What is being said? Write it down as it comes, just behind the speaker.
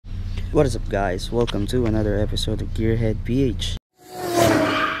What is up guys? Welcome to another episode of GearHead PH.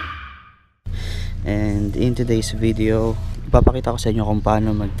 And in today's video, ipapakita ko sa inyo kung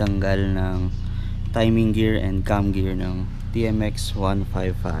paano magtanggal ng timing gear and cam gear ng TMX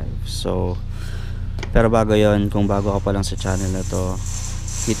 155. So, pero bago yon, kung bago ka pa lang sa channel na to,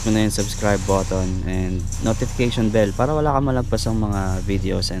 hit mo na yung subscribe button and notification bell para wala ka malagpasang mga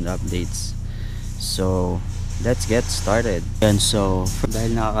videos and updates. So, let's get started. And so,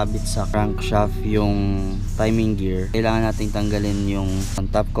 dahil nakakabit sa crankshaft yung timing gear, kailangan nating tanggalin yung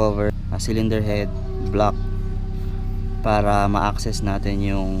top cover, cylinder head, block para ma-access natin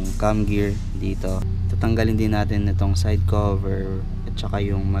yung cam gear dito. Tatanggalin din natin itong side cover at saka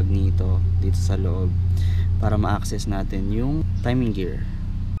yung magneto dito sa loob para ma-access natin yung timing gear.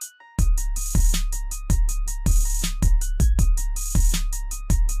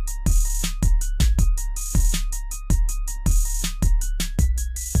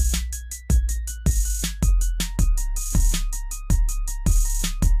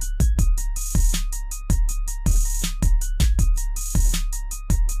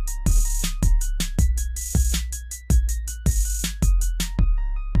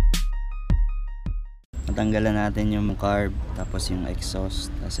 Tanggalan natin yung carb, tapos yung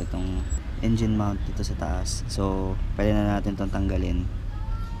exhaust, tapos itong engine mount dito sa taas. So pwede na natin itong tanggalin,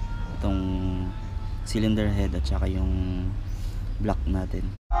 itong cylinder head at saka yung block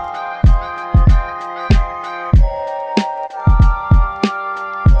natin.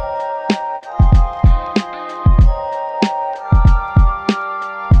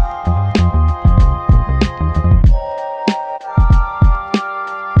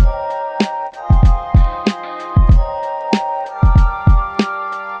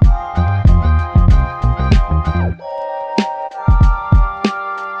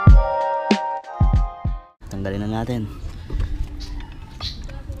 Tanggalin na natin.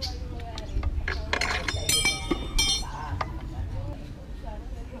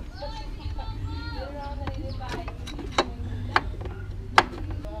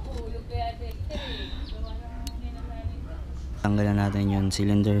 Tanggalan natin yung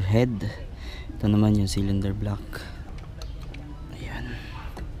cylinder head. Ito naman yung cylinder block. Ayan.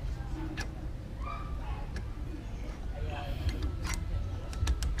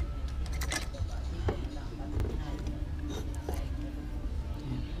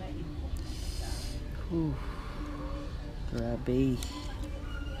 Grabe.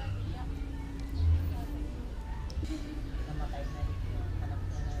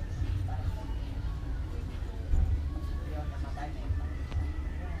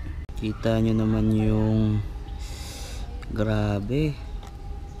 Kita nyo naman yung grabe.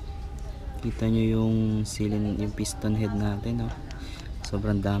 Kita nyo yung yung piston head natin, oh.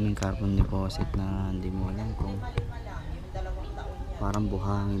 Sobrang daming carbon deposit na hindi mo alam kung parang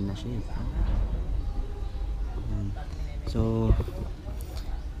buhangin na siya. So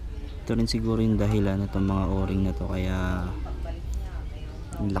ito rin siguro yung dahilan itong mga o-ring na to, kaya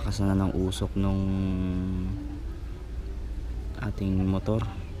ang lakas na ng usok nung ating motor.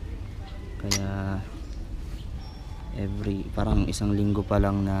 Kaya parang isang linggo pa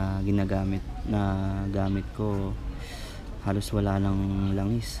lang na gamit ko, halos wala nang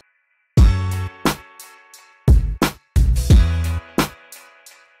langis.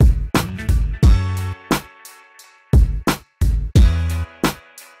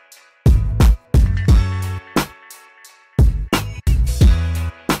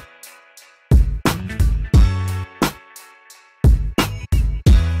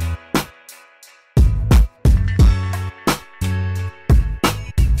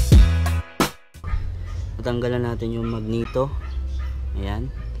 Tanggalan natin yung magneto. Ayan.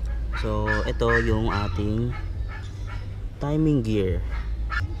 So ito yung ating timing gear.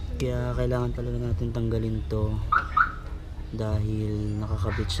 Kaya kailangan talaga natin tanggalin to dahil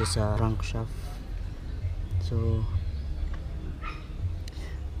nakakabit siya sa crankshaft. So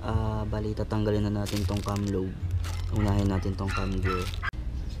bali tatanggalin na natin tong cam lobe. Unahin natin tong cam gear.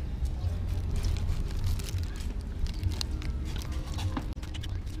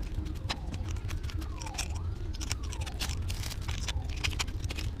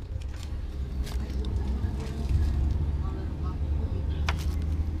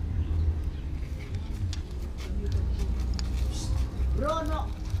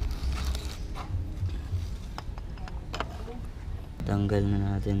 Tanggal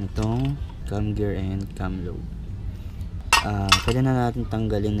na natin itong cam gear and cam lobe. Pwede na natin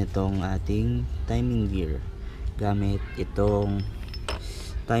tanggalin itong ating timing gear gamit itong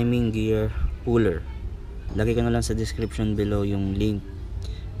timing gear puller. Lagay ko na lang sa description below yung link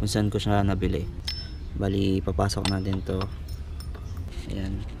kung saan ko siya nabili. Bali papasok natin to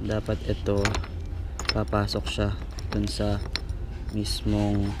Ayan, dapat ito papasok siya dun sa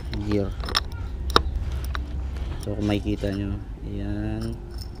mismong gear. So kung makikita nyo, ayan,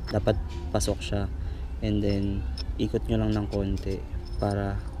 dapat pasok siya, and then ikot nyo lang ng konti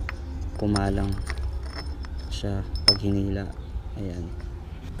para kumalang siya pag hinila. Ayan,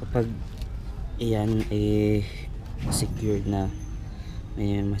 kapag ayan secured na,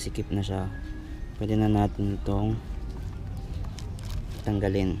 may masikip na siya, pwede na natin itong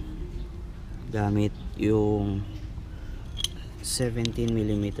tanggalin gamit yung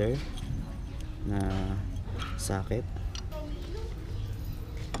 17mm na socket.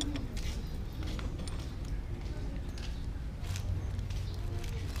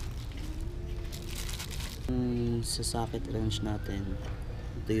 Sa socket wrench natin,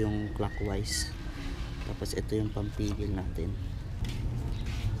 ito yung clockwise, tapos ito yung pampigil natin.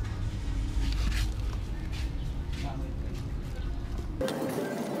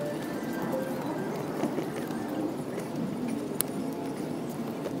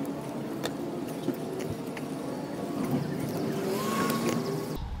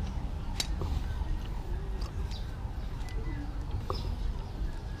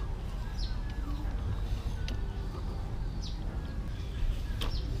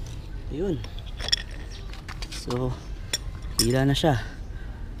 Yun, so hila na siya,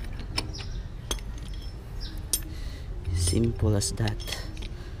 simple as that.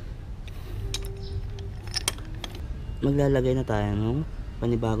 Maglalagay na tayo ng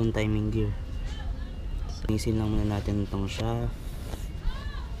panibagong timing gear. So, isin lang muna natin itong shaft.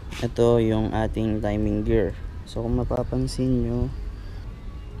 Ito yung ating timing gear. So kung mapapansin nyo,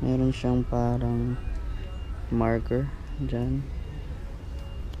 meron siyang parang marker dyan.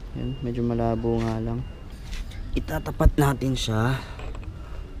 Yan, medyo malabo nga lang. Itatapat natin siya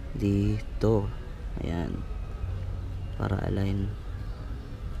dito. Ayan, para align.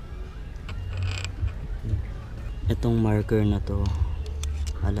 Itong marker na to,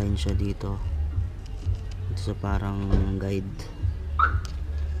 align siya dito. Ito sa parang guide.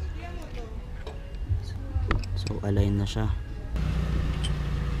 So align na siya.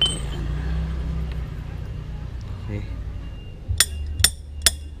 Ayan. Okay.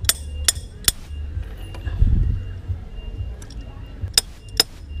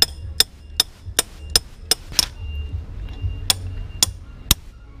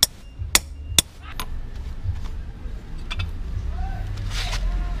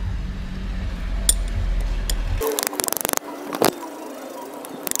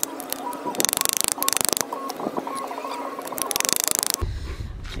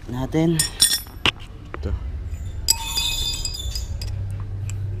 Natin ito.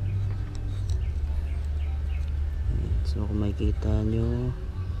 So kung makikita nyo,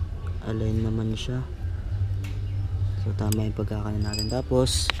 align naman siya. So tama yung pagkakanan natin.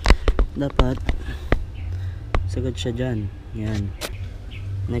 Tapos dapat sagad siya dyan. Yan.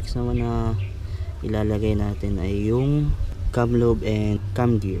 Next naman na ilalagay natin ay yung cam lobe and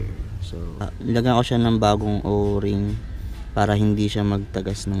cam gear. So ilagyan ko siya ng bagong O-ring para hindi siya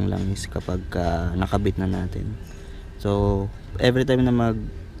magtagas ng langis kapag nakabit na natin. So every time na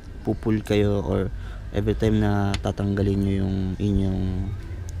magpupul kayo or every time na tatanggalin nyo yung inyong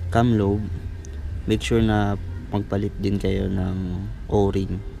cam lobe, make sure na magpalit din kayo ng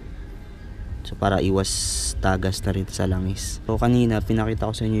O-ring. So para iwas tagas na rin sa langis. So kanina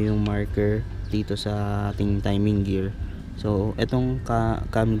pinakita ko sa inyo yung marker dito sa ating timing gear. So etong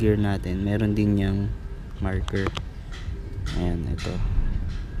cam gear natin, meron din yung marker. Ayan, ito.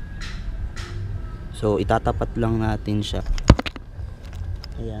 So itatapat lang natin siya.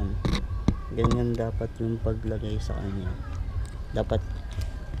 Ayan, ganyan dapat yung paglagay sa kanya. Dapat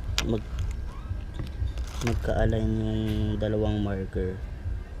magka-align yung dalawang marker.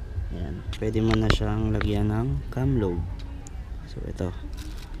 Ayan, pwede mo na siyang lagyan ng cam lobe. So ito,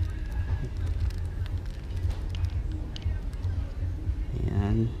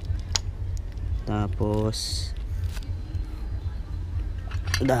 ayan. Tapos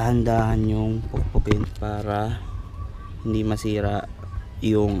dahan-dahan yung pukpukin para hindi masira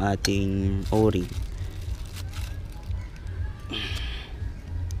yung ating O-ring.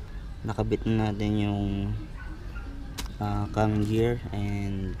 Nakabit na natin yung cam gear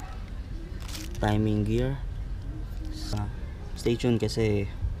and timing gear. So, stay tuned kasi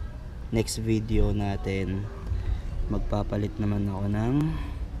next video natin magpapalit naman ako ng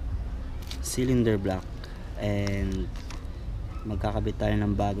cylinder block and magkakabit tayo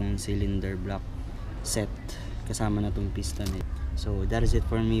ng bagong cylinder block set kasama na itong piston. So that is it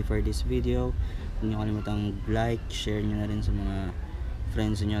for me for this video. Huwag niyo kalimutang like, share nyo na rin sa mga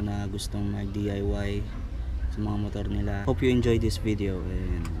friends nyo na gustong mag DIY sa mga motor nila. Hope you enjoy this video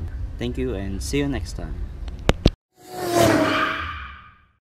and thank you and see you next time.